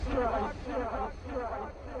The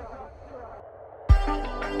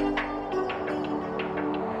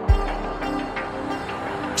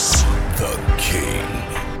King.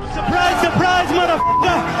 Surprise, surprise,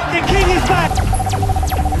 motherfucker! The King is back!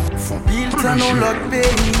 Font pile temps dans l'autre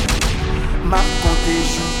pays. M'a compté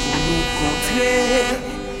jour pour nous contrer.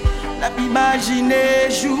 La imaginer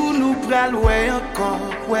jour nous pral ouais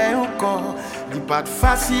encore. Dis pas de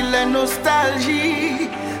facile la nostalgie.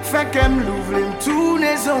 Fait qu'elle m'ouvre tous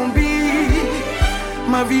les zombies.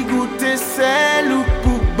 Ma vie goûter c'est ou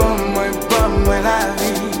pour bon moi la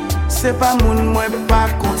vie. C'est pas moun moi pas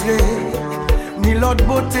contré. Ni l'autre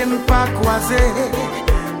beauté m'pas croisé.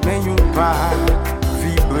 Mais yon pas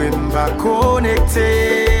vibre m'pas connecté.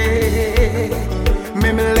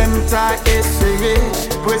 Même l'aime t'a essayé.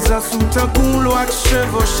 Présent sous temps qu'on l'a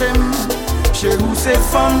chevauché. Chez nous c'est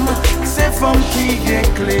femme qui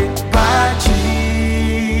gagne clé. Pas Jim.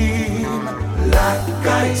 La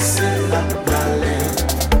caille c'est la galère.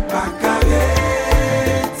 Pas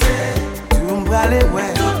carrette. Tout m'bralé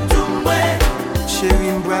ouais.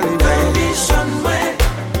 Chérie m'bralé ouais.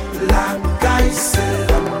 La caille c'est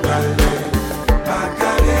la galère. Pas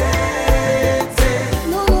carrette.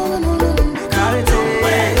 Non. Carrette.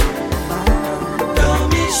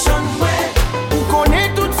 On connaît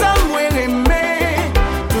tout ça moi aimé.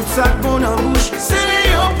 Tout ça qu'on a bouche. C'est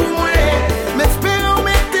léon pour moi. Mais espérons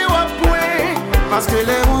mettez au point. Parce que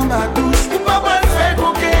les ronds ma douche. Ou pas le faire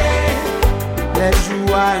coquet. Les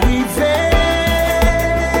jours arrivés.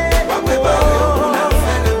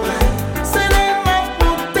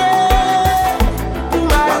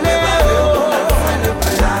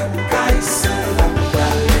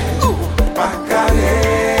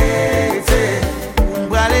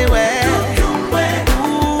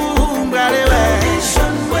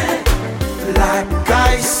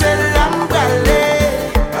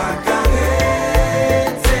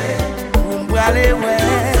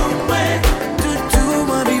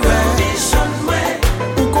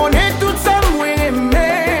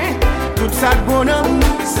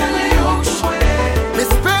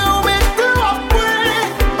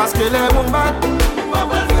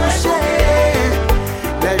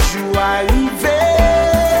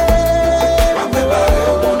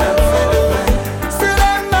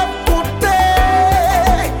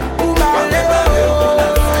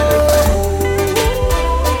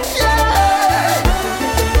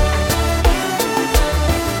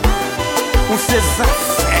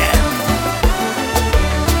 Zafem.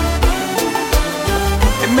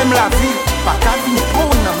 Et même la vie, pas qu'à vivre pour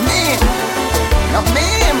non même.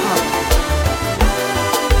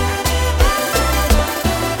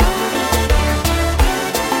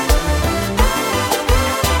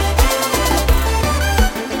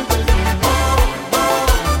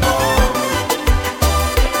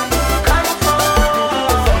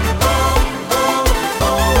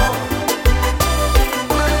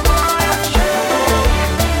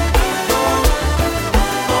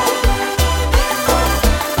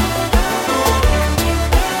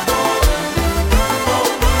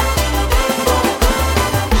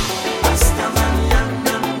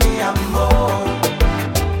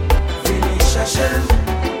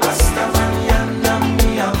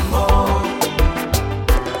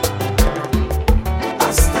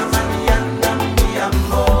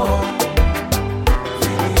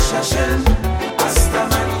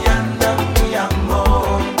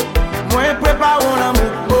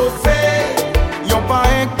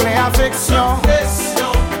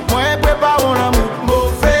 Moi prépare un amour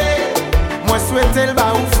mauvais. Moi souhaite le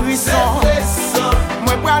bas ou frisson.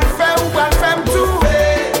 Moi pral faire ou pral faire tout.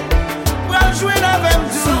 Pral jouer avec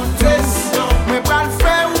tout. Moi pral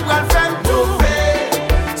faire ou pral faire tout.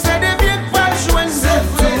 C'est des vieux qui pral jouer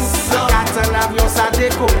tout. Quand l'avion ça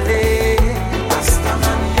décollé. Hasta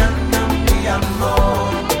mañana mi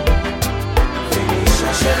amor. Vini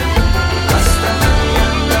chercher. Hasta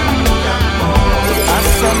mañana mi amor.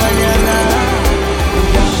 Hasta mañana.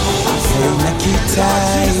 Nikita,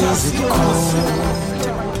 is it cold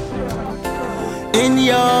in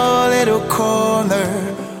your little corner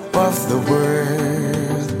of the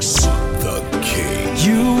world? The King.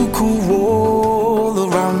 You could roll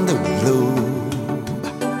around the globe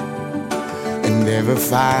and never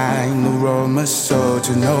find the wrong soul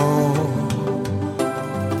to know.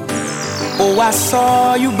 Oh, I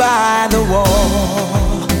saw you by the wall.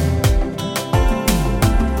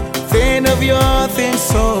 Thin of your thin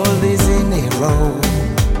soul is in a row,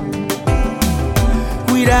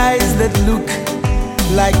 with eyes that look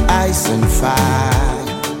like ice and fire.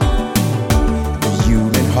 The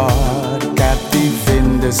human heart captive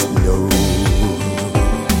in the snow.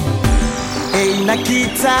 Hey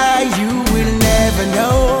Nikita, you will never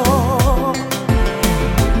know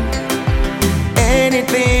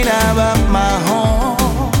anything about my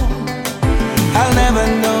home, I'll never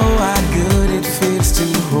know how good it feels to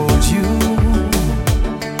hold you.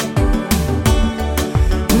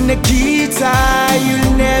 Nikita,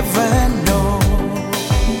 you'll never know.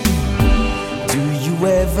 Do you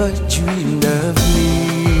ever dream of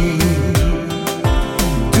me?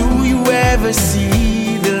 Do you ever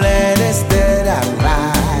see the letters that I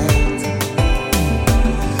write?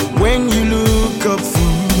 When you look up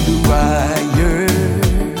through the wire,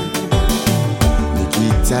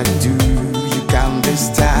 Nikita, do you count the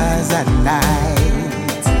stars at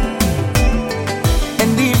night?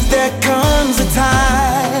 And if there comes a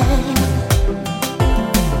time,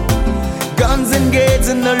 guns and gates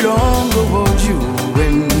and no longer hold you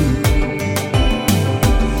in,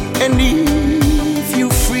 and if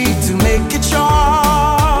you're free to make a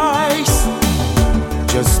choice,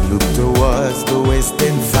 just look towards the west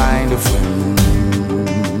and find a friend.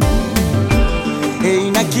 Hey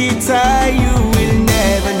Nikita, you will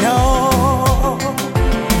never know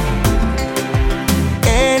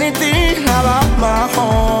anything about my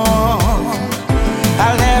home.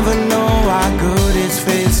 I'll never know how good it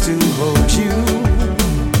feels to hold you.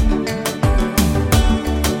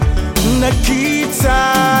 Nikita,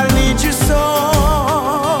 I need you so.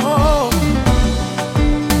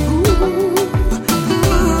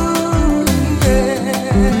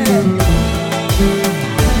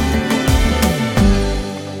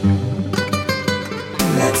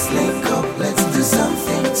 Let's link up, let's do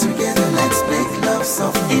something together. Let's make love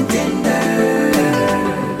soft and tender.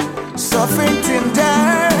 Soft and tender.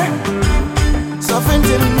 Soft and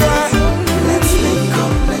tender. Let's link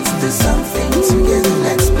up, let's do something together.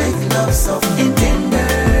 Let's make love soft and tender.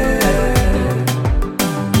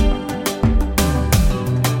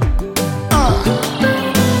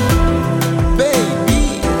 Baby,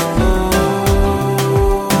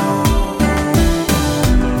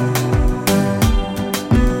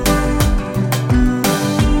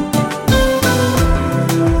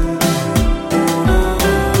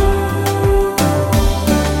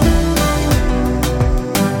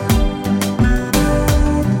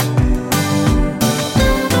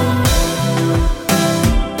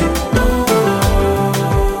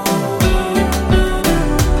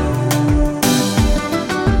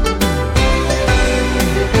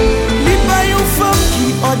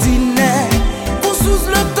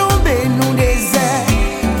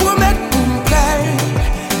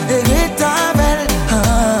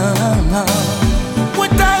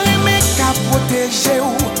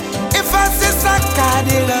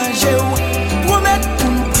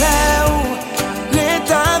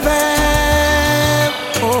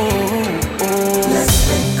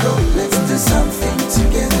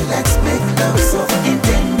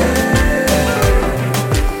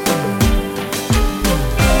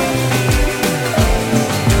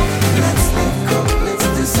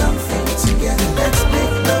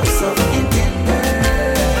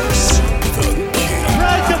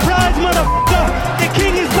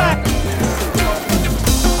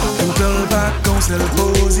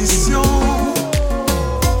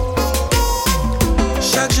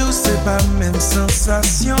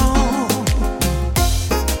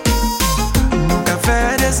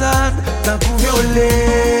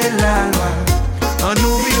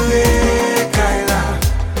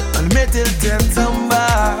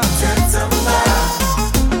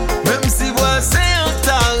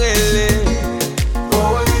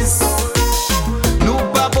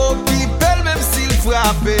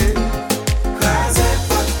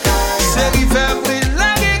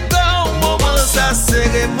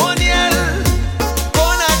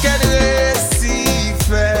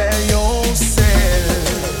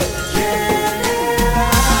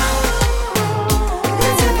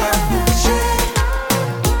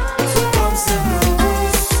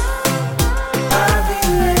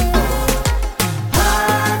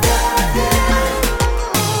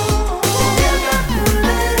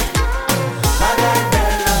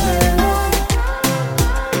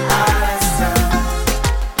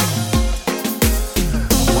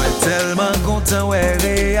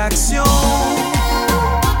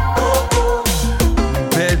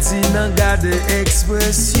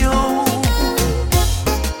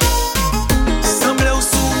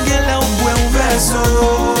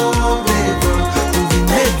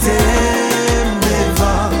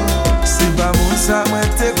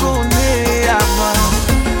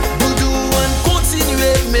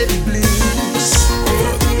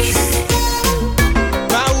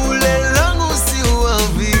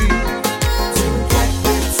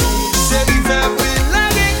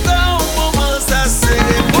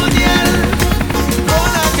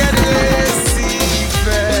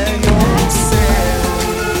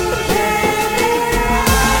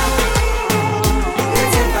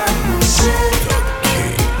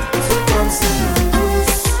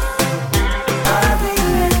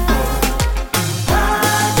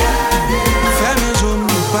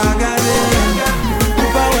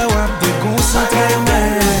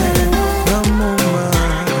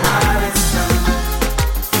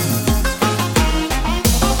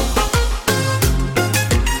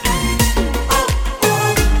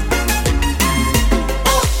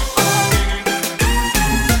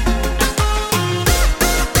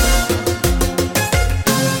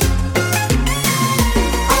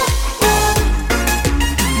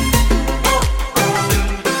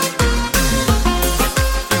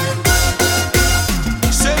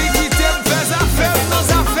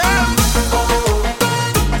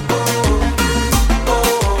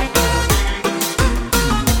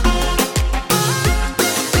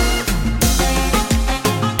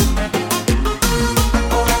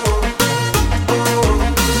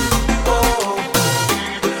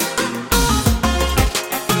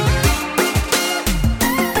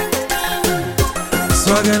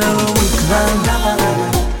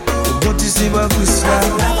 Bon tu sais pas plus là.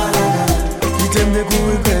 Qui t'aime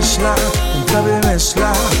découvrir pêche là. On travaille mèche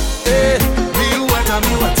là.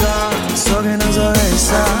 Miwata. Sorin dans oreilles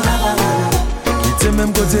ça. Qui t'aime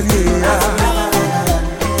même côté lié là.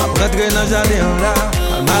 Après traîner dans jardin là.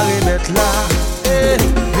 Al marée bête là.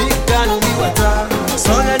 Miwata.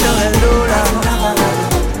 Sorin dans l'eau là.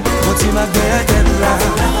 Bon tu m'as bien tête là.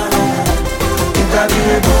 T'as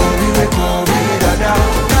viré bon, viré con, viré dada.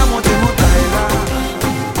 T'as monté mon taille là.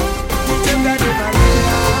 T'aimes garder ma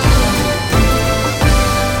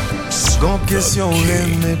Gon question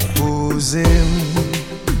l'aime poser.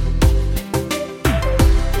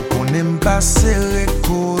 On aime pas serrer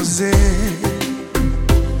causer.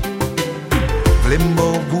 V'lem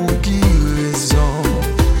bon pour qui raison.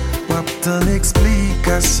 Pas tant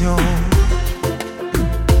d'explication.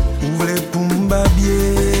 Ouvre pour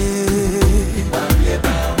m'babier.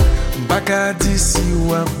 Baka d'ici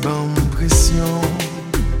ou à bonne pression.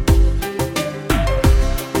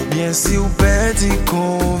 Ou bien si ou perdit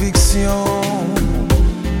conviction.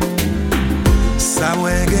 Ça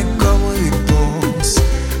ouais comme réponse.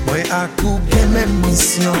 Moi à coup bien même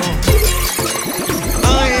mission.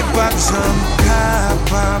 On est pas jamais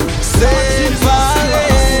capable de séparer.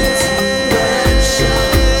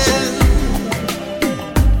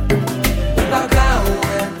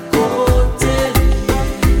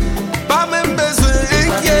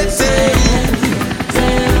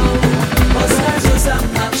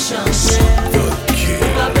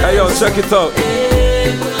 Hey yo, check it out.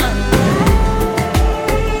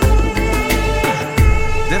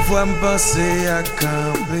 Des fois m'penser à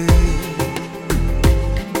camper.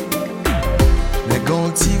 Mais quand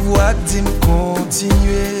tu vois que tu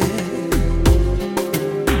continuer.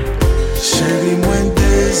 Chérie, moi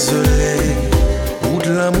désolé. Ou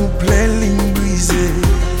de l'amour plein ligne brisée.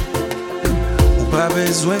 Ou pas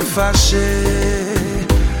besoin fâcher.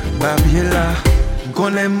 Babier là.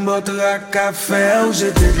 Qu'on aime votre café ou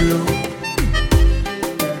jeter de l'eau.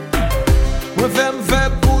 Moi fais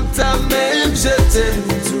pour ta même jeter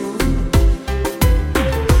tout.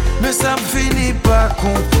 Mais ça me finit pas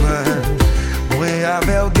comprendre. Moi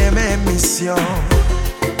avec mes missions.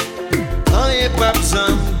 On n'est pas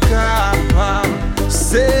besoin capable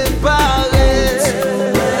séparer.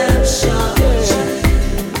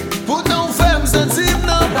 Pourtant on fait me sentir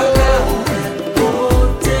non beau.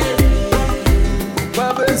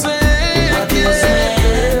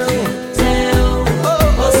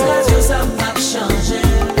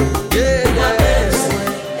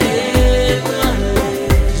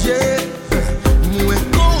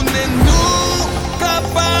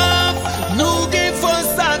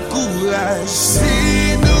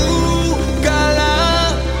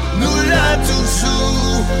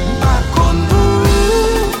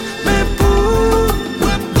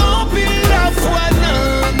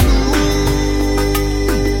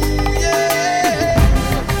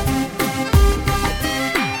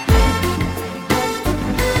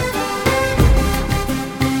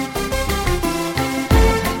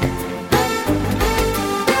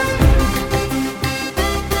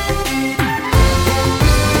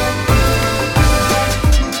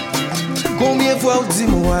 Combien de fois vous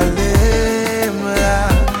dis-moi allez là,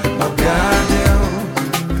 m'a gardé,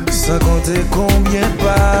 sans compter combien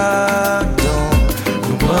pardon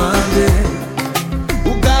nous demander. Ou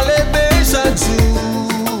galé déjà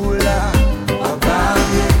tout là, m'a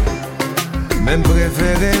gardé, même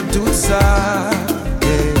préféré tout ça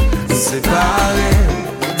et séparer.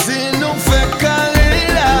 Si nous fait carré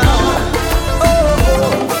là.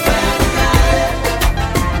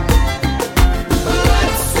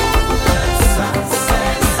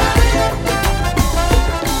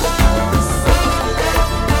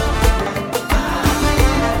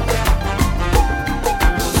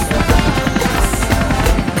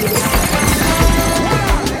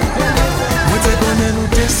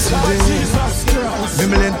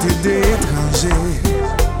 Même l'intérêt étranger,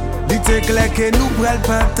 l'idée clair que nous pourrons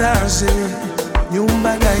partager, yon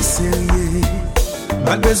bagay sérieux.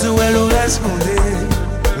 Pas besoin de responder,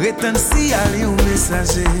 retenir si aller un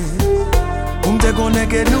messager. Pour me connaître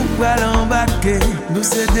que nous pourrons embarquer, nous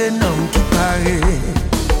c'est des noms qui paraissent.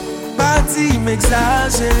 Parti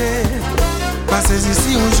m'exagérer, parce que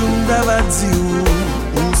ici un jour d'avant dire,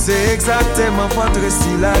 c'est exactement votre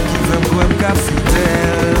style là qui veut me prendre café.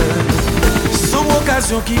 Son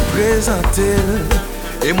occasion qui présente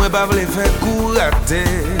et moi pas voulais faire courater.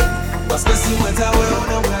 Parce que si moi t'as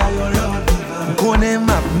on connaît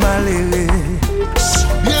ma malhéré.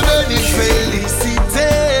 Bienvenue, félicité,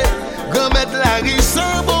 grand MedleyMix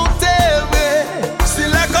sans bonté. C'est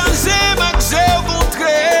là quand j'ai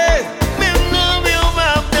rencontré, mais non mais on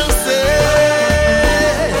m'a dansé.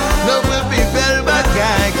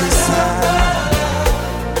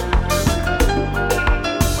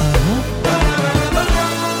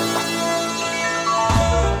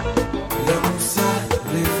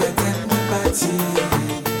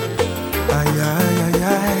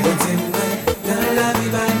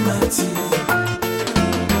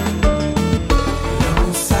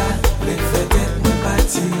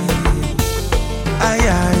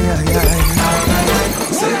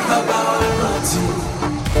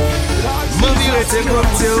 c'est comme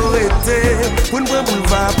tu aurais été. Pour nous prendre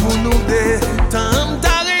boulevard pour nous deux. Tant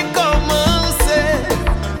t'as recommencé.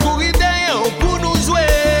 Pour idée pour nous jouer.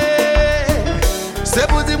 C'est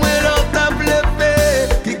pour dire moi leur t'a blessé.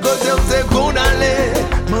 Qui côté c'est qu'on allait.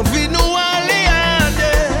 M'en vie nous aller à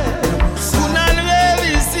deux. Qu'on allait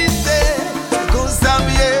revisiter. Qu'on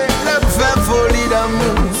s'amie le fait folie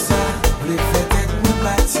d'amour. Les fêtes nous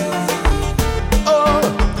bâtir.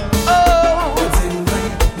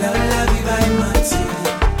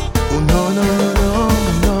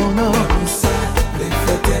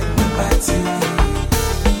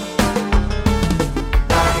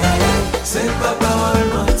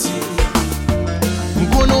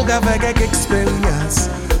 Avec quelques expériences,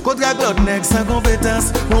 contre l'autre nègre sans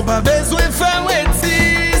compétence, on pas besoin de faire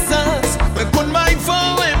réticence, mais qu'on m'a il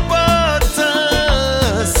faut importance.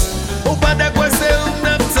 On pas d'accord c'est où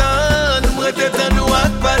n'attend, nous retenons nous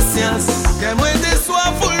avec patience. Qu'elle moi des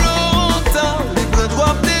soif pour longtemps, libre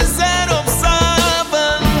droit des aides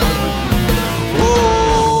observant.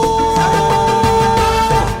 Oh,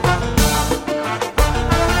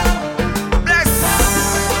 bless.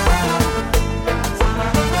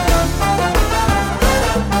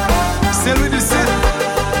 C'est lui du site.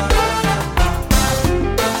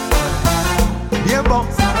 Bien bon.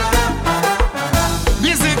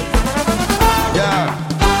 Musique. Yeah.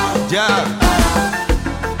 Yeah.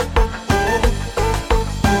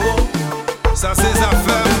 Ça c'est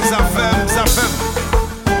Zafem.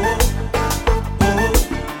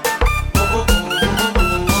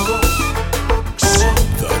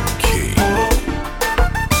 The king.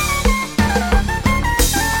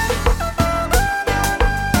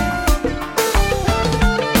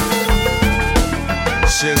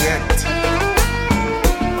 Chérette.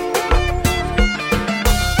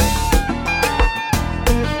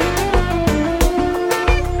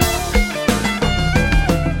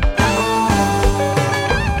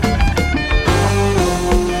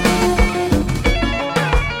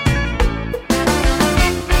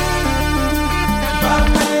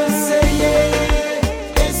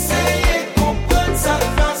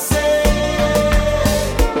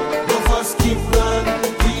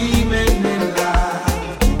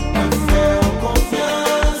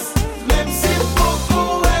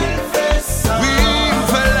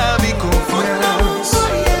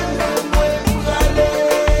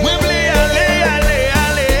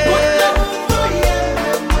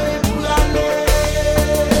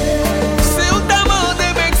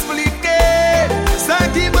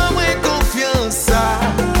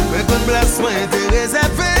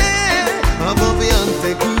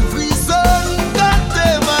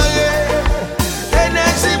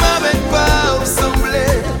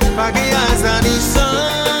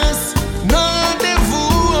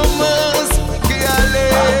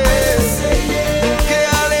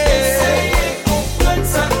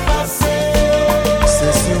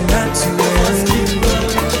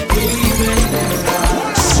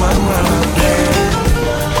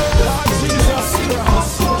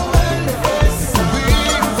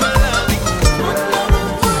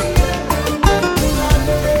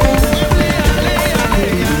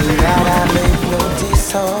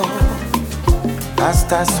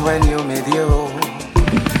 Hasta sueño me dio,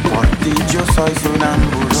 por ti yo soy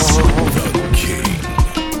sonámbulo. The king.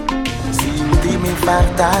 Sin ti me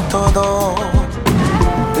falta todo,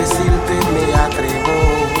 decirte me atrevo,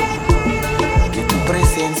 que tu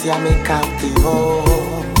presencia me cautivó.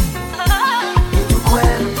 Y tu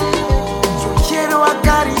cuerpo yo quiero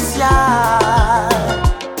acariciar,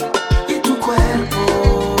 y tu cuerpo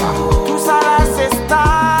tus alas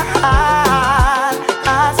están.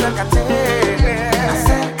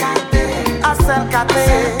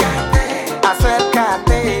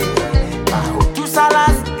 Acércate, bajo tus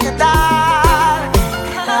alas quedar.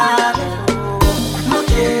 No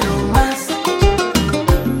quiero más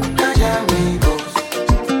callar mi voz,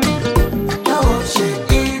 noche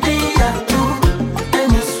y día tú en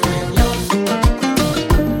mis sueños.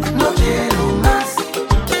 No quiero más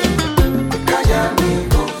callar mi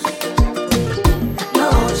voz,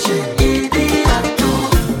 noche y día tú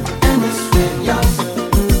en mis sueños.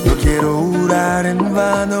 No quiero jurar en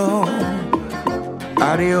vano,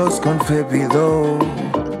 a Dios con fe pido,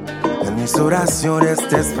 en mis oraciones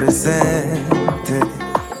estés presente.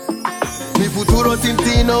 Mi futuro sin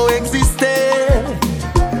ti no existe,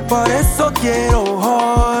 por eso quiero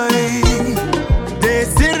hoy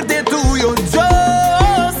decirte tuyo yo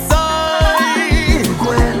soy. Tu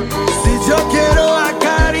cuerpo, Si yo quiero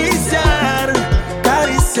acariciar,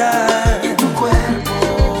 y tu cuerpo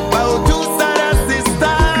bajo tus alas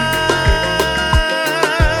estar.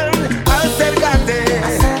 Acércate,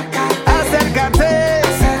 acércate,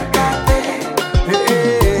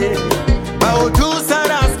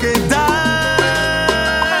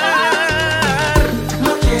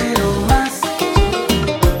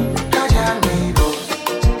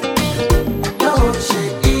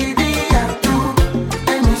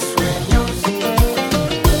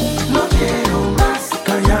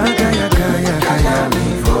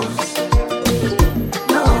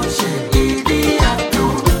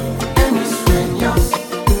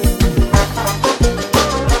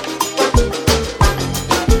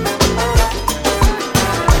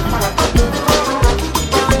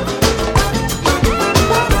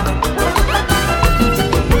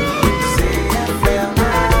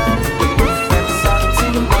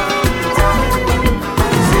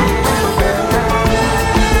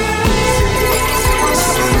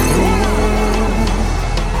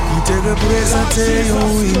 monter une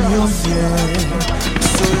union bien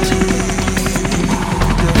solide.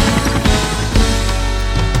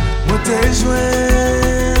 Moi t'ai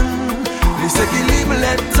joint, les équilibres,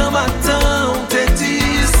 les temps matin, on te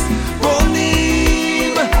disponible.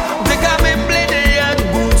 T'es quand même plaidé à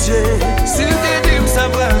bon Dieu, s'il te dit ça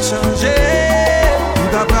va changer.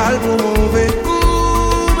 T'as pas le bon mauvais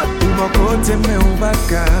coup, ou mon côté mais on va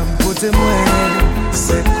cam, côté moi,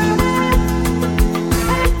 c'est cool.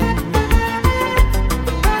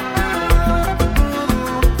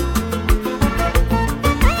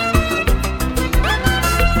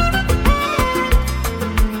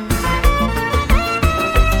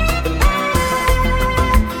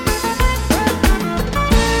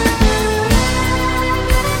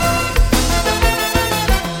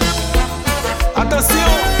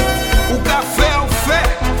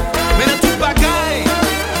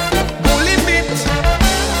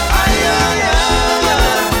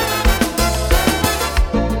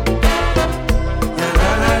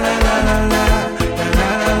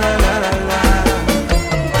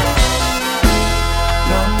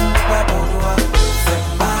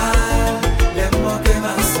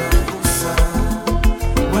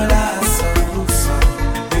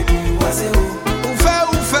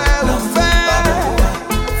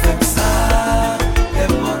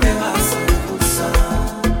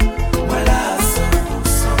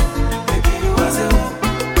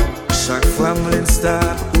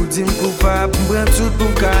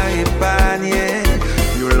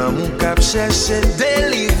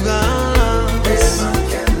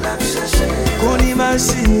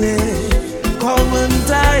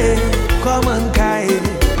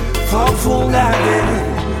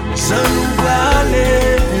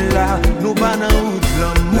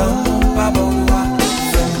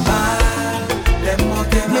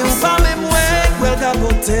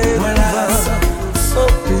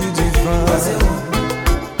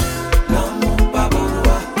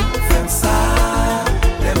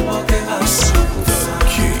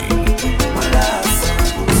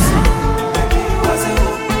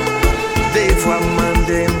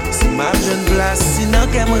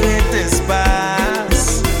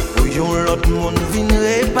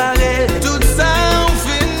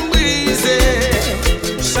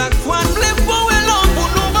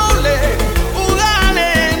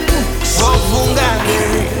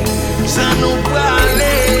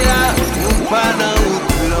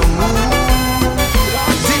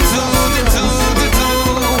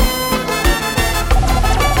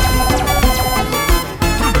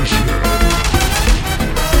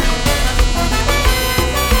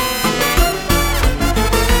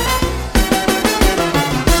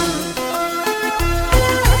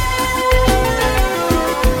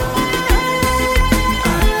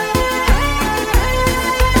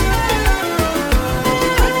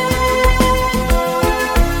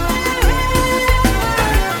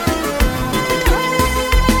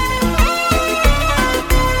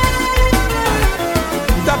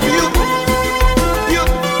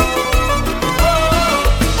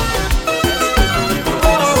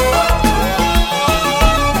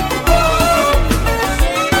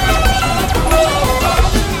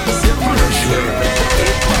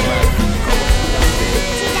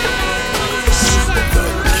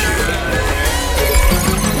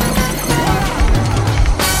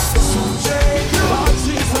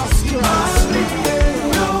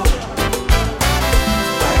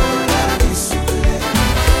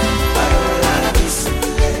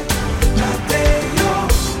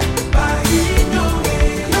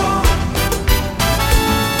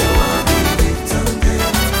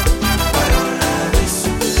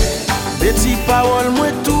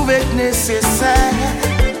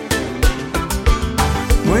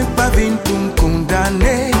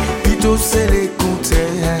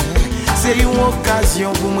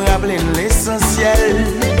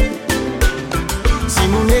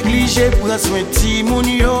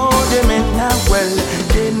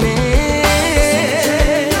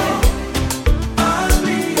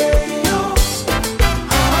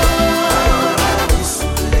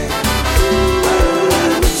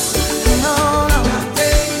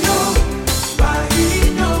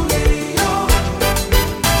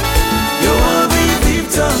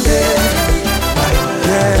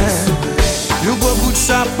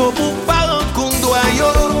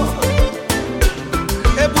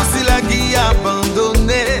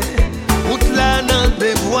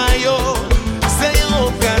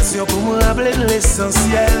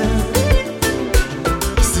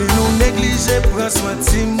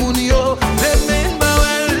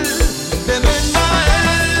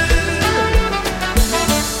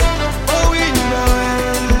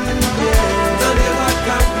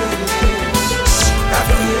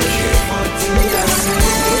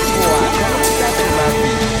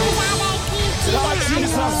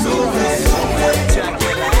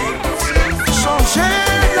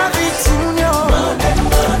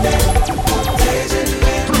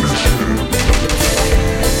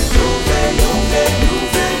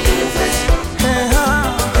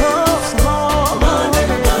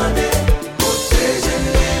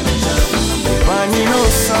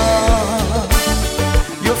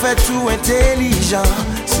 gens,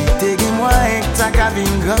 si t'es moi et que t'as qu'à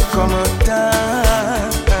venir comme autant.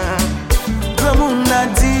 Comme on a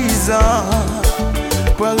 10 ans,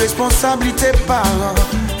 pour responsabilité parents,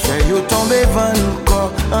 fais yo tomber van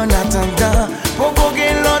corps en attendant. Pour qu'on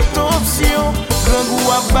gagne l'autre option, grand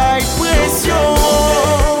goût à bail pression.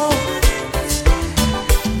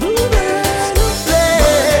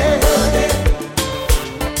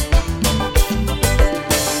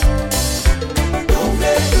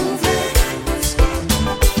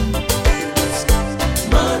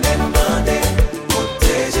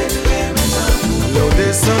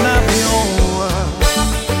 Son avion,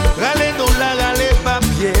 râler dans la râler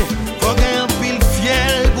papier, faut un pile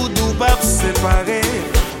fiel pour tout pas séparer.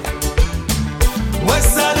 Moi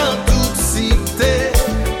ça dans toute cité,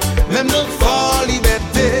 même dans fort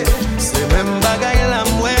liberté, c'est même bagaille la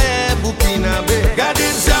mouais pour pinaber.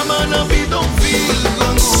 Gardez diamant dans bidonville,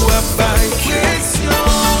 quand vous a pas pression.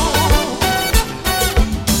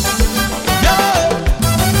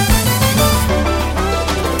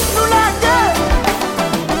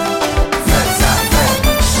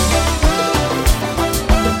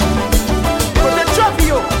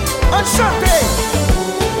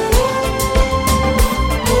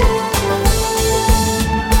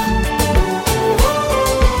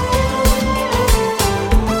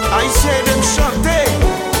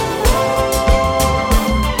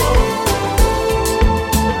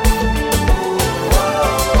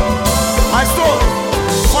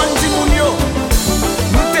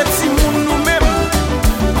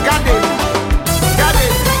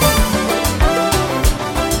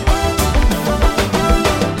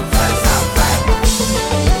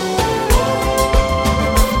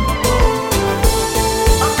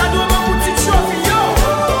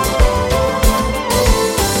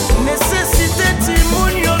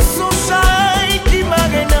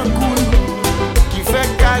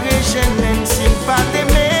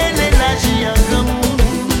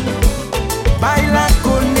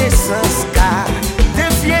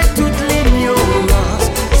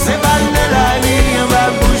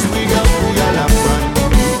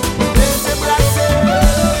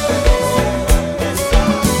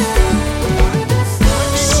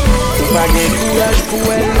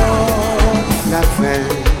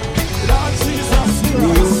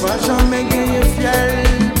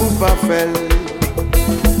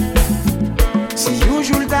 Si un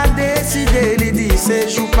jour t'as décidé, il dit c'est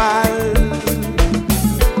jour pâle.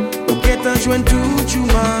 Ok, t'en joins tout, tu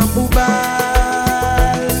m'en pour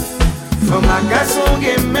balle. Faut ma garçon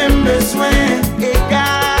qui même besoin,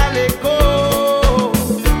 égal écho.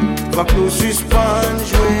 Faut que nous suspendons,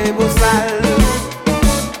 jouer beau sale.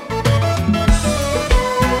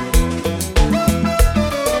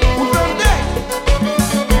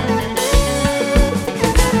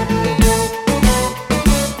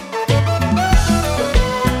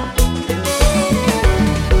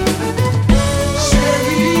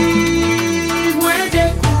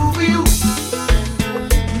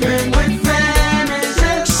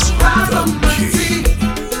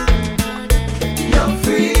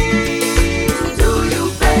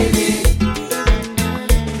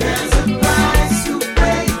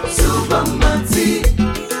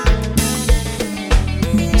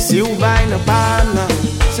 Si ou bay nan pan nan,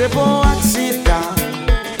 c'est bon accident.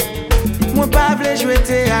 Moi pas vle jouer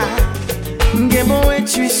théâtre, m'gen bon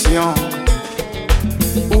intuition.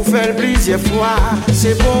 Ou fait plusieurs fois,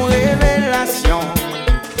 c'est bon révélation.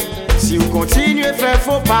 Si ou continue faire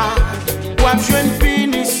faux pas, ou ap jwen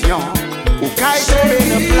punition. Ou kay tombe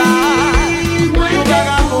nan plat, ou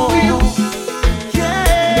vagabond.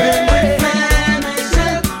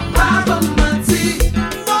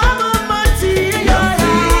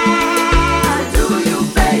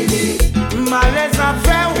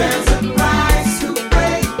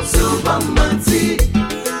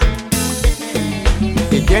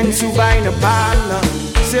 Gen sou bay nan pan,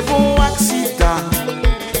 c'est bon accident.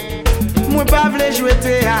 Moi pas vle jouer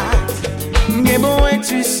théâtre, m'gen bon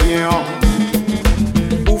intuition.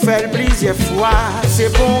 Ou fait plusieurs fois,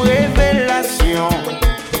 c'est bon révélation.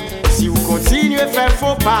 Si vous continuez faire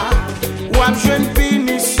faux pas, ou ap jwen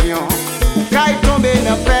punition. Ou kay tombe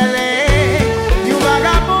nan pele, you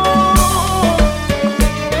vagabond.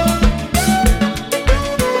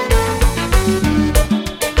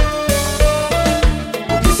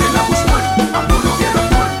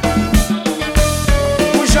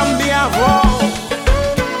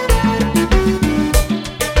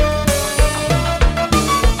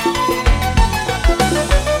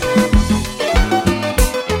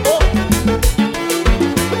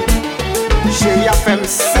 Zafem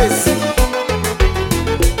saisi.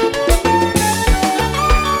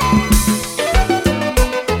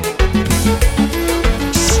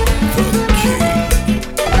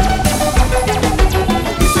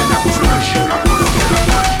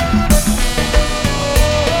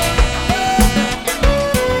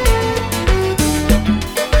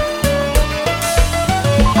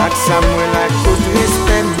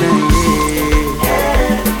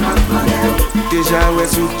 Jawe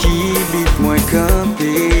sou ki bit mwen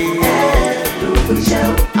kampe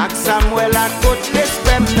Ak Samuel ak kote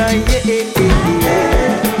l'espem nan ye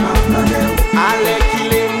Ale ki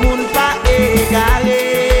le moun pa egale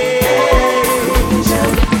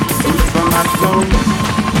Tout fam ak don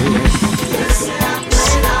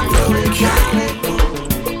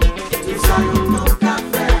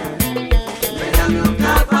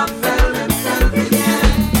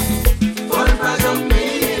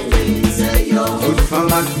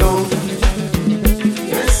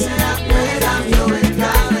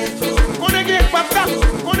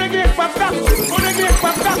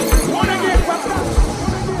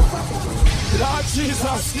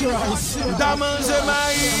Jesus Christ. Da manje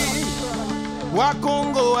maï, wa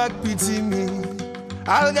Congo ak pitimi.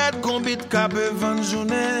 Al gade kombit ka pe 20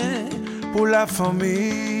 journée pour la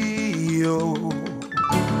famille. Yo.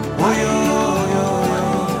 Oh yo yo yo.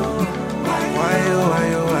 Wayo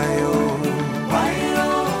wayo wayo.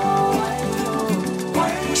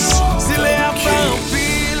 Si le a pas en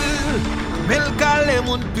pile, mel kale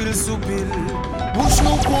moun pile sou pile. Bouche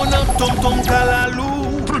nou konan tom kalalou.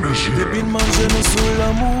 Depuis de manger nous sous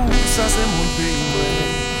l'amour, ça c'est mon pays.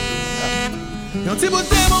 Yon ti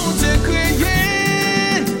bote mon Dieu créé,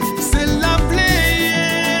 c'est la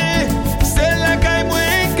plaie, c'est la caille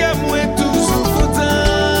moins que moi toujours content.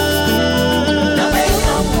 La paix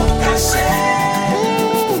non pour cacher,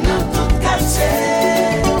 non tout cacher.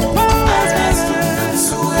 As tout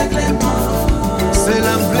sous règlement, c'est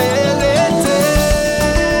la plaie.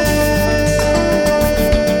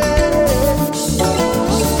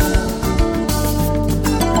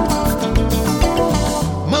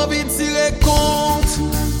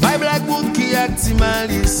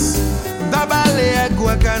 Malice, dabale ak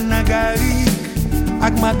wakanagari,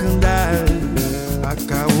 ak makandal, ak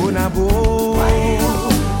kaonabo,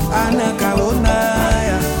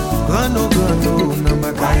 anakaonaya, gano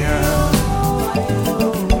namakaya.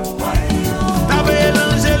 Tabe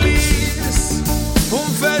l'Angelis, pou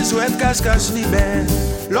m'fè jouet cache-cache ni ben,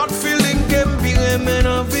 l'autre feeling ke m'pire men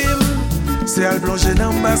an vim, se al plonge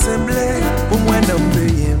nan m'assemble, pou mwen nan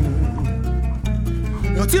m'peyem.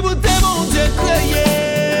 Yon ti boute mon Dieu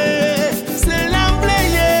créé, c'est la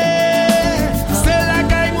playée, c'est la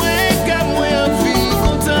caille moins qu'à moins en vie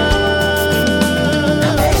content.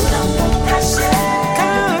 La paix non pour cacher,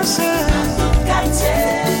 non tout cacher.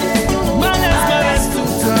 Malaise tout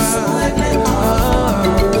le temps.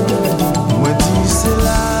 Moi dis c'est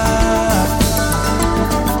là.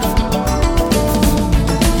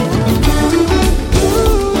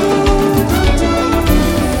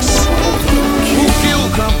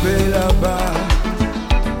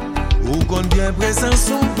 Bien présent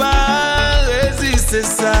sont pas résister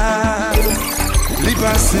ça. Les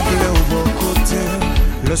passés au bon côté,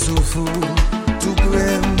 le souffle tout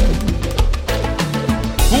près.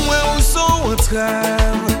 Pour moi on s'en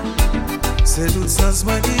entrave, c'est tout sens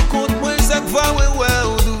moi qui compte moi chaque fois ouais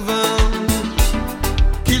au devant.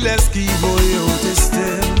 Qui laisse qui voye au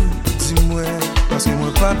tester, dis-moi parce que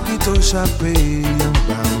moi pas pris ton chapeau en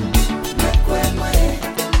bas.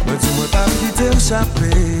 Moi dis-moi pas pris ton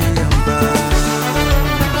chapeau en bas.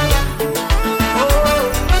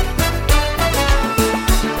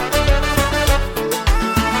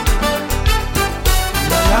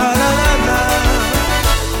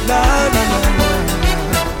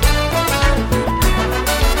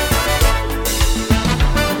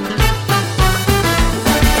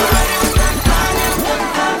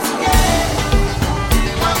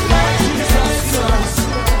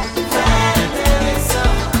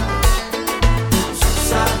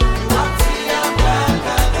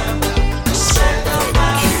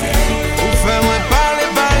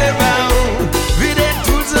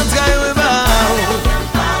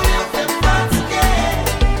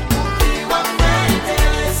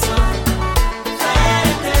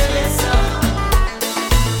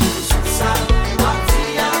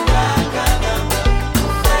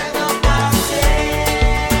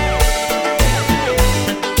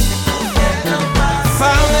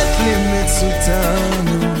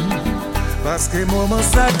 Parce que moment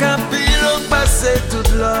ça capille, on passe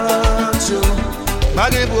toute l'autre jour. Pas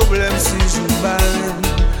de problème si je parle.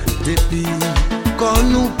 Depuis qu'on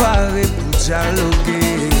nous paraît pour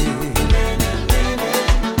dialoguer.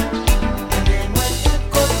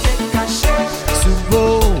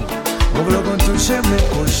 Souvent, on veut qu'on touche mais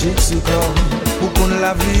qu'on chic sur corps. Pour qu'on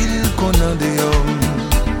la ville qu'on en dehors.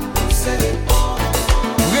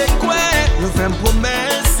 Mais quoi, nous faisons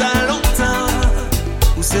promesse à longtemps.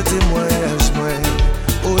 Ou c'était moi,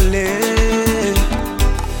 olé.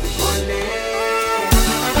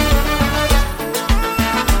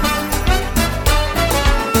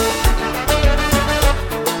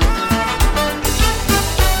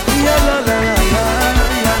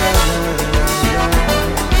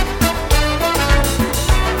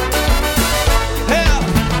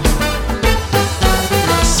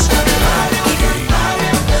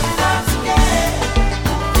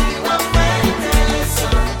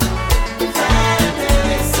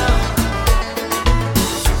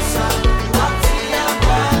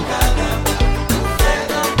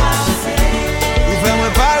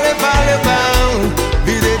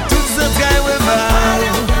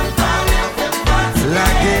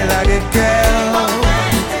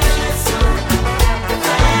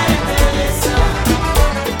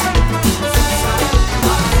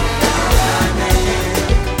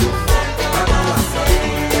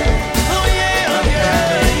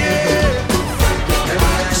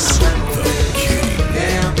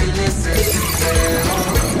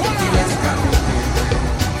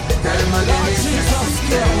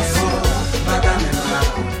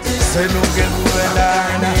 C'est nous qui nous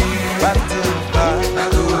l'année, pas tout pas.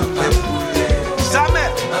 Jamais.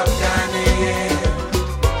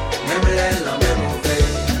 Même les langues, même on fait.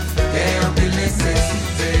 Et on peut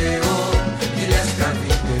nécessiter, oh, il laisse la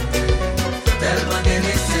vie péter. Tellement de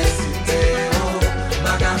nécessité, oh,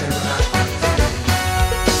 bagarre même raconter.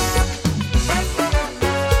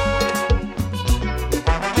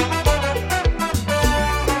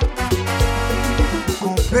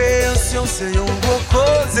 Compréhension, c'est un beau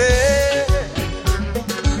causé.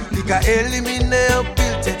 Il a éliminé un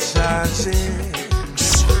pile tête chargée.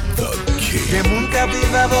 Des gens qui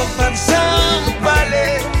vivent avec femme sans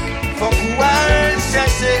parler. Faut pouvoir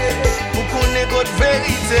chercher pour qu'on ait votre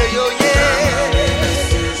vérité, yo, yeah.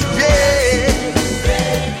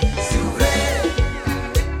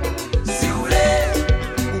 Si vous voulez,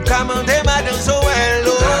 ou commander Madame Joël,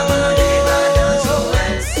 oh.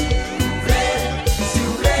 Si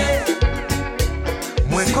vous voulez.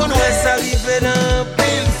 Moi, qu'on laisse arriver dans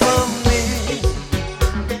pile famille.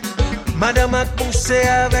 Madame a couché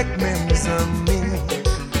avec mes amis.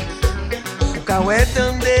 Ou quand on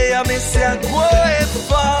attendait à messer à gros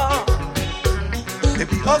effort. Et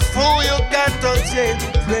puis au fond, y'a 14 ans,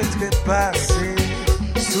 tout peut passer.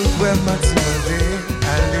 Sous le m'a demandé,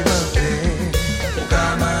 alimenter. Ou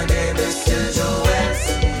commander Monsieur Joël,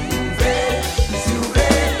 si vous voulez.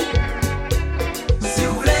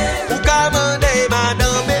 Ou commander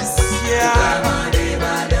Madame Messia. Ou commander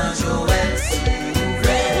Madame Joël, si vous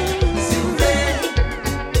voulez.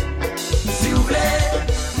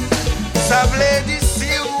 Ça voulait dire si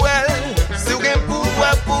ou elle, si vous avez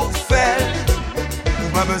pouvoir pour faire. Ou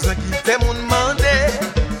pas besoin quitter mon demander.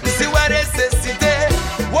 Si vous avez nécessité,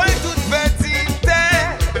 ou toute petite,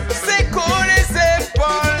 c'est qu'on les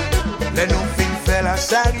épaules. Les nous filles fait la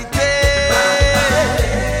charité.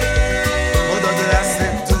 Au-dedans de la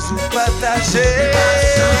scène, toujours partagé.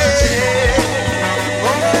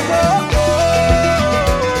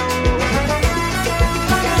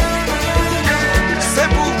 C'est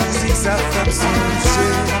pour musique, ça fait son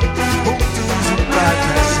pour toujours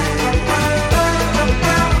partager.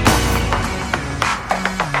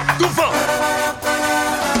 Tout fort.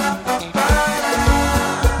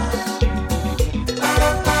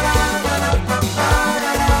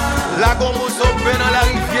 La gombe s'ouvre dans la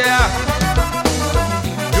rivière.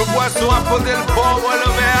 Le poisson a posé le port ou le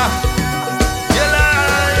mer.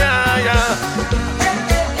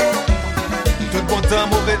 Tout bon temps,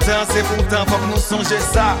 mauvais temps, c'est pourtant, faut que nous songions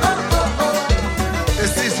ça. Et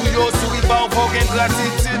si vous yo souris pas, on faut qu'il y ait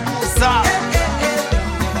gratitude pour ça.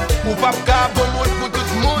 Ou pas qu'à bon monde pour tout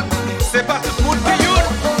le monde, c'est pas tout le monde qui youn.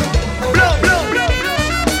 Blanc, blanc, blanc, blanc.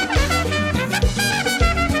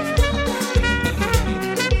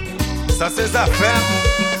 Ça c'est Zafem.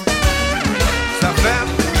 Zafem.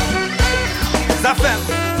 Zafem.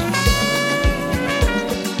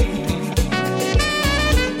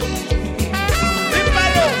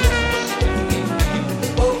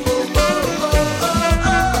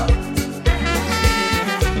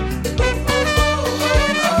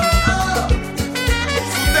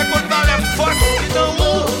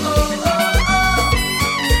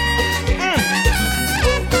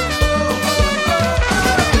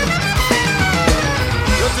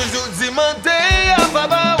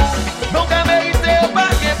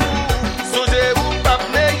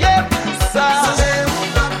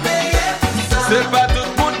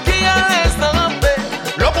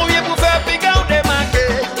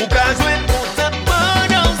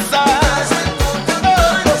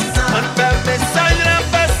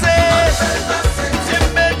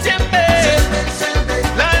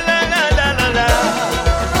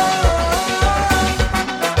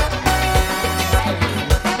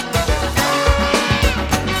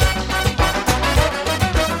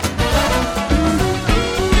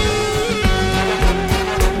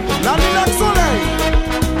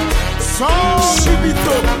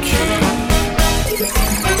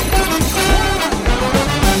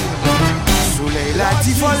 Soleil la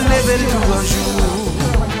ti faut lever tout un jour.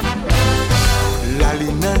 La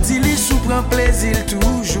lune dit li sou prend plaisir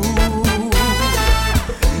toujours.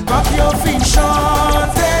 Quand yon fin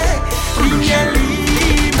chante, lumière li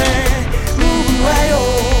mais moun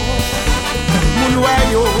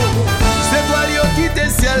noyo. C'est toi li qui te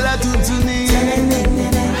ciel la toute journée.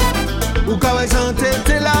 Ou quand on chante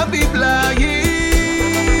c'est la Bible là.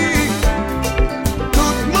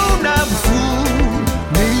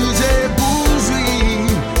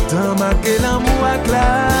 Que l'amour avec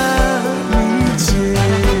l'amitié.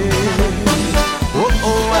 Oh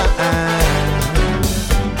oh ah ah.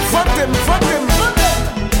 Faut-t'aimer.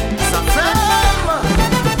 Ça fait.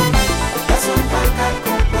 Personne pas qu'à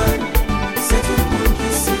comprendre. C'est tout le monde qui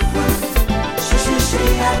s'y voit.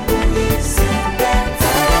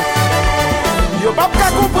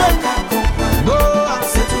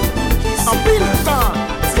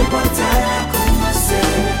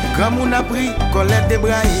 Grand moun a pris, Colette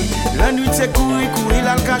débraillée. La nuit c'est courir,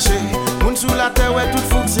 là le caché. Moun sous la terre, ouais, tout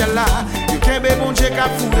fou ciel là. Yo kembe bon j'ai qu'à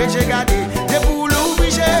fourrer, j'ai gardé. Des boules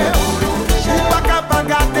obligées, ou pas qu'à pas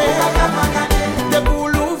garder. Des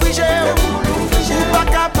boules obligées, ou pas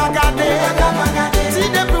qu'à pas garder. Si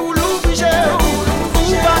des boules obligées,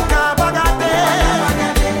 ou pas qu'à pas garder.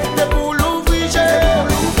 Des boules obligées,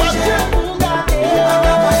 ou pas qu'à pas garder.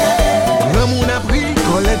 Grand moun a pris,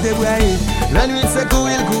 Colette débraillée. La nuit c'est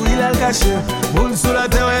courir, là le caché. Moun sous la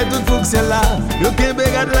terre, ouais, tout fou ciel là. Yo kembe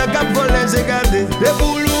garde la cap volée, j'ai gardé. Des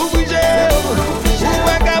boules obligées, ou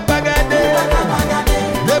pas qu'à pas garder.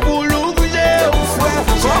 Des boules obligées, ou frère,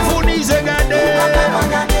 confouni, j'ai gardé.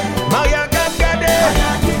 Maria gade gade,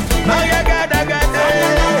 Maria gade gade.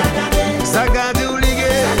 Ça gade ou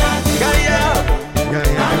ligue, Gaïa,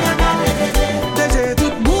 Gaïa. Déjà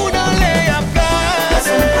tout le monde en les a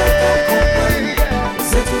gardé.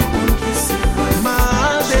 C'est tout le monde qui s'y voit. Ma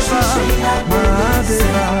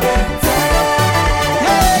débat.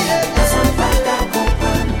 Personne pas qu'à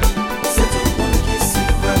comprendre. C'est tout le monde qui s'y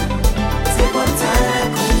voit. C'est quoi t'as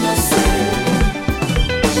commencé.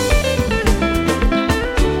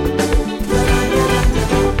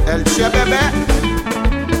 El tue bébé,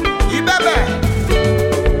 il bébé.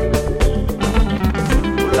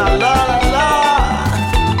 Oh la la la la,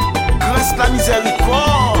 reste la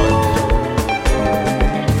miséricorde.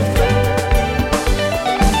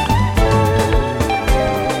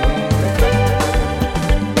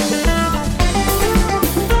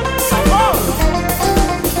 Ça va.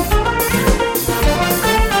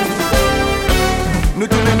 Nous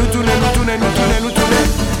tournons, nous tournons, nous tournons, nous tournons, nous tournons.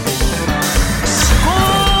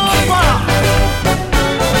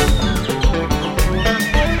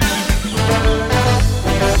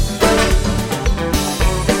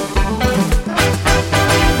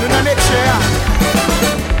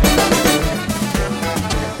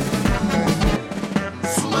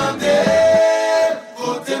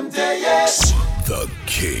 The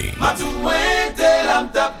King.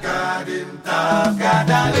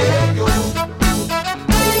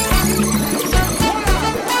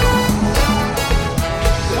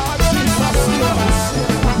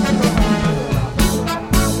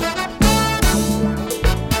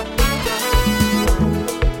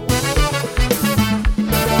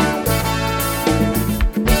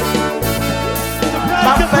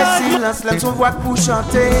 Laisse son voix pour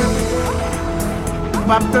chanter.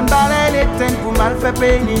 Pape ton balai l'éteint pour mal faire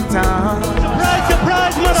pénitence.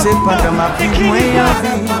 C'est pas dans ma vie, moi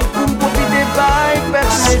envie. Pour me profiter pas et faire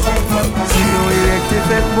plaisir. Sinon il était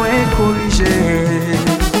fait moins corriger.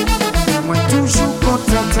 Moi toujours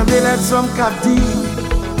content de les hommes qui disent.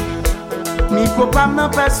 Mi faut pas m'en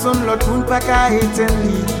personne l'autre pour ne pas qu'à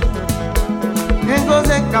éteindre. Rien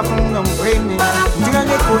cause qu'à fond dans mon premier. Dire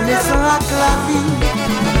reconnaissant à la vie.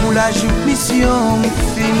 Pour la mission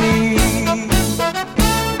finie.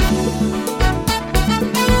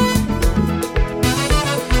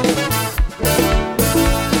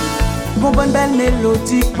 Bon bonne belle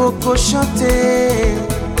mélodie pour chanter.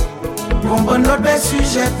 Bon bon l'autre bel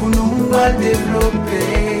sujet pour nous à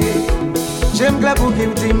développer. J'aime que la bougie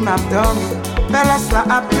me dit ma dame. Laisse la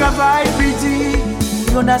à travail puis dit.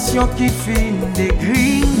 Une nation qui finit des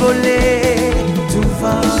gringoler. Tout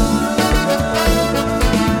va.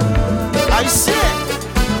 Haïtien,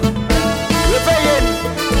 réveillez-nous.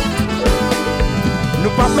 Nous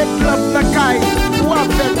pas mettre l'homme de caille ou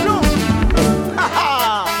avec nous.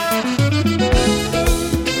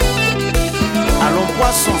 Allons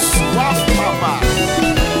poisson, soif, papa.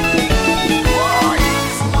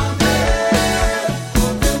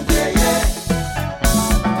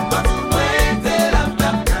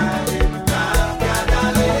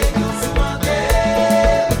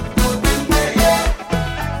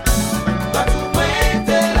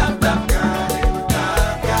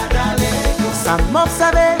 M'en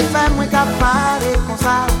savait, fais moi qu'à parler comme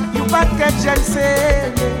ça. Y'ou pas que j'aime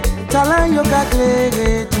c'est talent y'o qu'à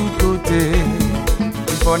clairer tout côté.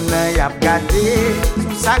 Bonheur y'a gardé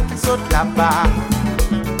tout ça qui saute là-bas.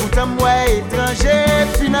 Pourtant moi étranger,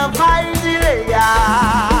 fin en vaille d'Iléa.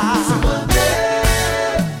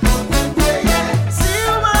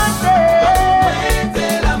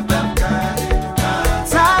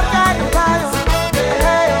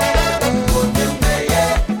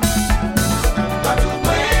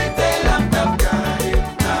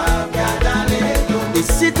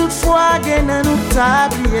 Si toutefois gen nan nou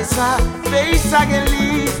tabliye ça, pays ça gen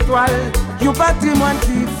l'histoire, yon patrimoine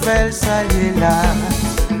qui fait ça là.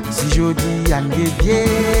 Si jodi an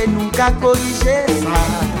devie, nous ka corriger ça.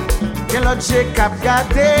 Gen l'autre j'ai cap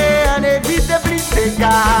garder, on évite plus dégâts.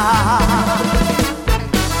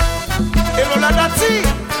 Et l'on a dati,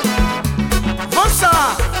 Comme ça,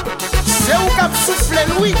 c'est où qu'a soufflé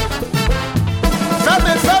Louis.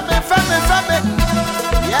 Fermez.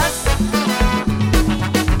 Yes.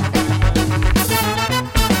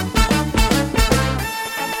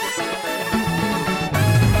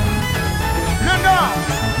 Le nord,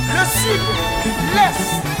 le sud, l'est,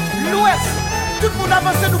 l'ouest, tout le monde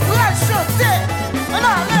avance, nous pourrons chanter.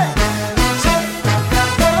 Allez.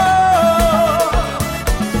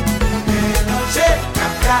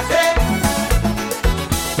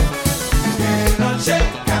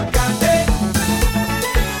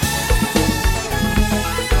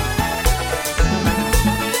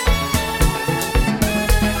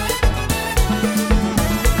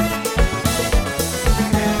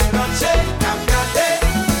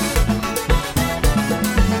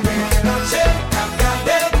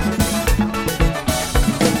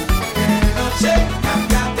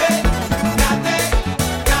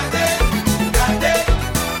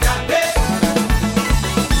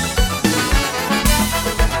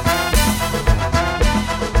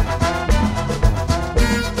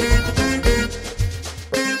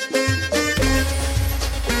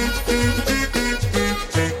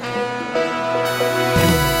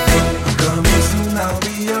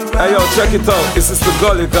 Hey yo, check it out, this is the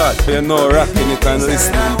Gully God. You know, rocking it and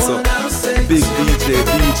listening to big DJ,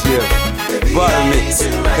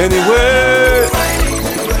 Valmixxx. Anyway,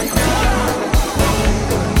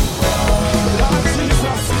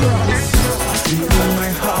 my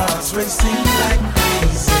heart's racing like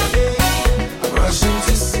crazy. I'm rushing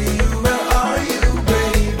to see you. Where are you,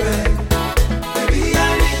 baby? Baby, I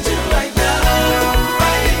need you right now.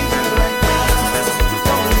 I need you right now.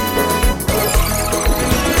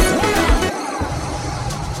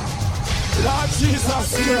 Lord Jesus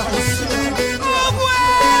Christ. Oh,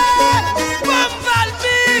 ouais!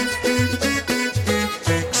 Valmixxx!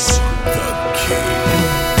 The King.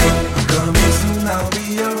 Coming soon, I'll be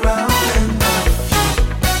around.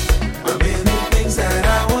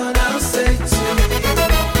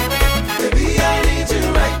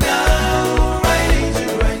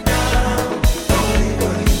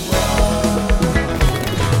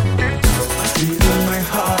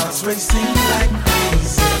 Racing like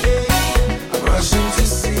crazy. I'm rushing to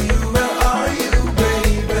see you. Where are you,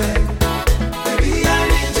 baby? Baby, I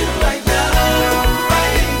need you right now. I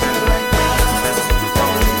need you right now.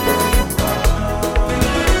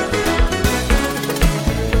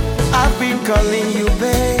 I've been calling you,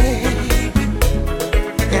 babe,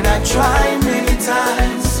 and I tried many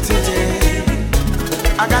times today.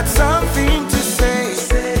 I got something to say.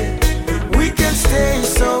 We can stay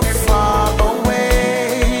so far away.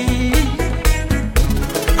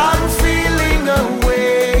 I'm feeling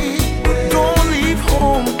away. Don't leave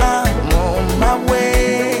home, I'm on my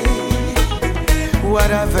way.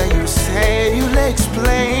 Whatever you say, you'll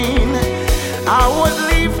explain. I won't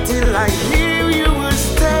leave till I hear you will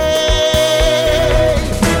stay.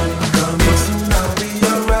 Coming soon, I'll be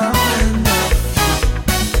around.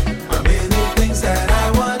 How many things that I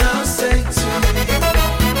wanna say to you?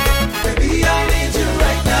 Baby, I need you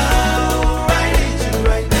right now. I need you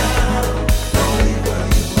right now. Don't leave where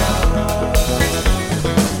you are.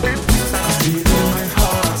 Feeling my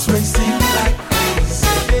heart's racing like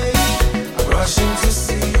crazy. I'm rushing to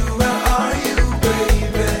see you. Where are you,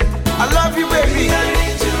 baby? I love you, baby. I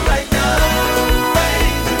need you right now. I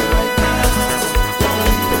need you right now.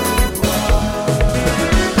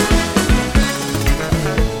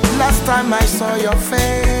 Last time I saw your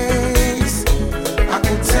face, I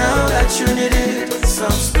could tell that you needed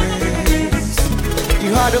some space.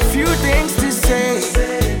 You had a few things to say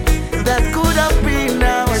that could have been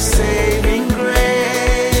our saving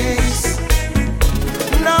grace.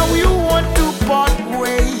 Now you want to part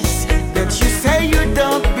ways, that you say you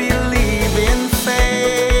don't believe in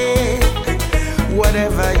fate.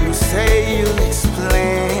 Whatever you say, you'll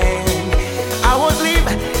explain. I won't leave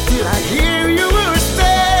till I hear you will stay.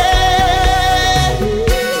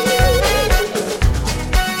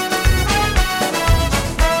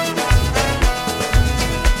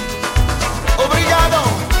 Obrigado.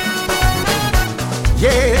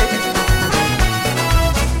 Yeah.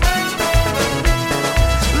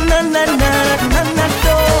 Na na na na na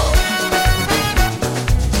do.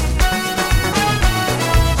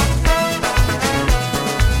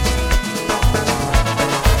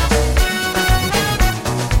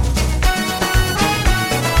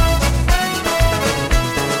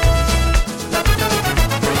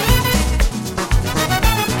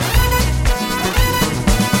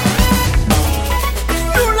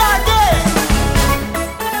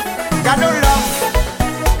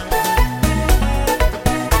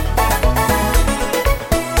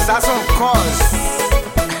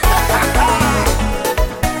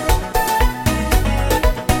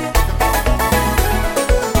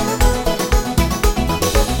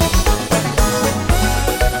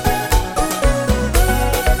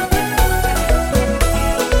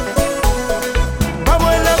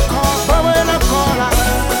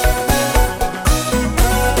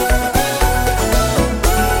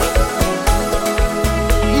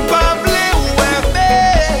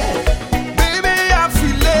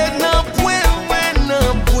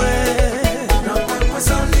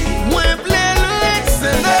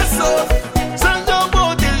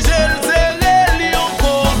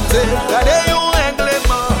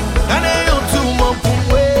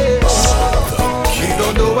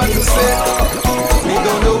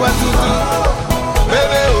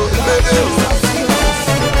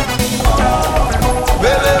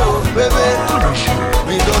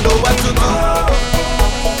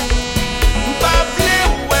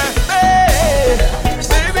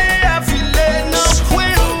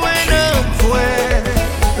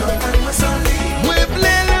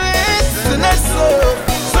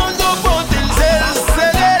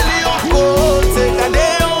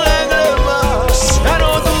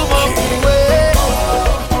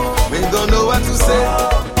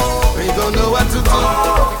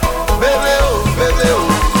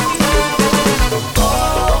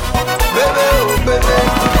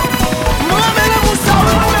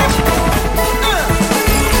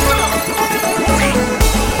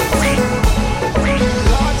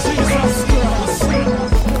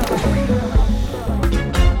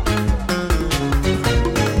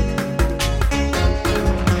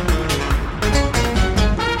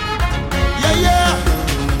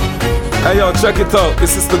 yo, check it out.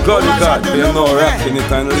 This is the Gully God. You know, rocking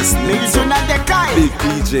it and listening. So, big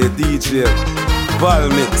DJ,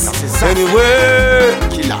 Valmixx. Anyway,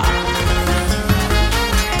 Killer.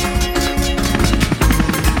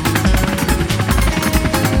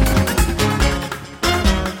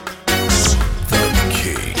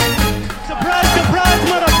 Surprise,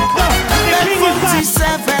 motherfucker. The king is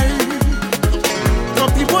back.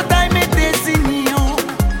 Quand people time et désignon,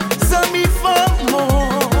 ça m'y fait mot.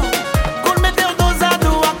 Qu'on mette dos à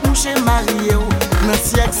dos à coucher marié. Dans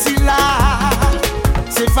siècle si là,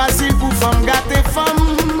 c'est facile pour femme gâter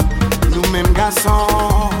femme. Nous-mêmes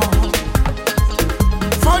garçons,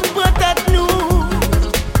 faut nous prendre nous.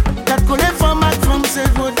 Quand qu'on les femmes à femme, c'est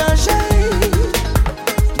gros danger.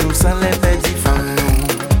 Nous s'en les petits femmes.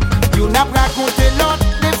 Nous n'a pas raconté l'autre,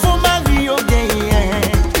 les faux maris au gagné.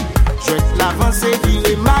 Je vais te l'avancer,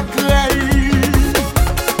 virer ma crêle.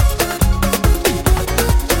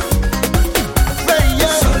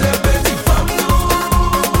 Sur les petits femmes,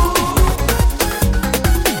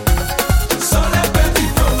 sur les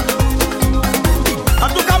petits femmes. En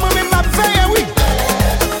tout cas, moi-même, ma fille, oui.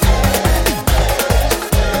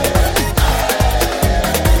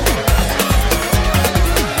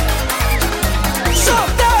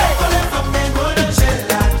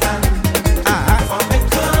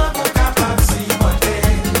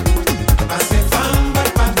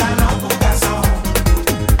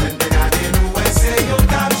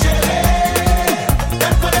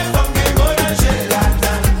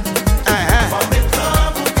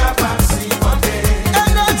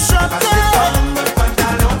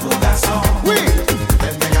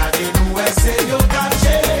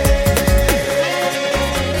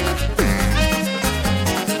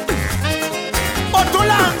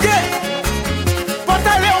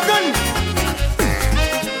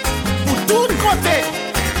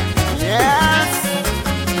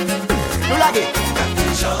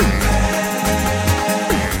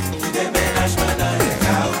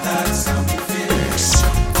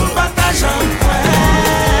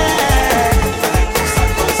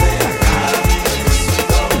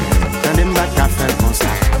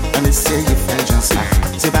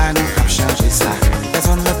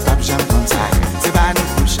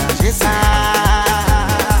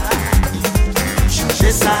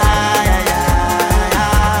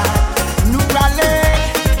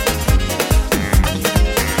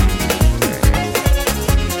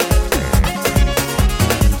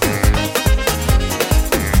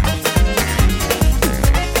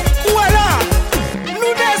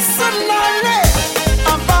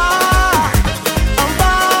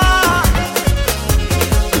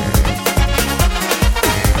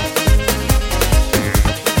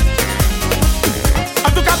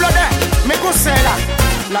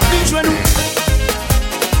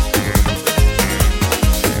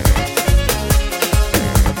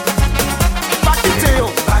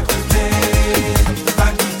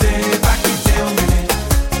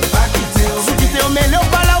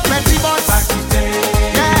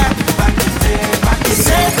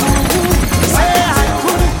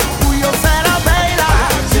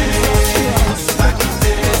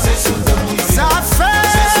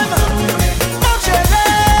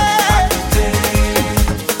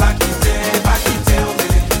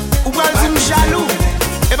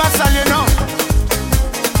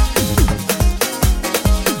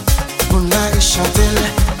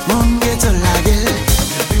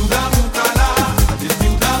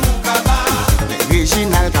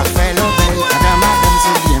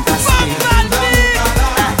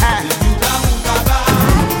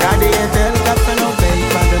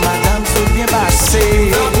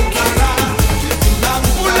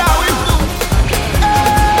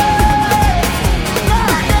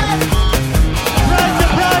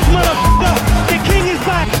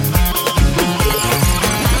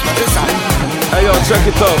 Check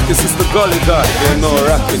it out, this is the Gully God. You know,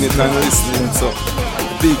 rocking it and listening to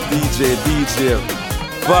big DJ,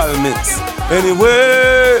 Valmixxx.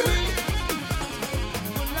 Anyway.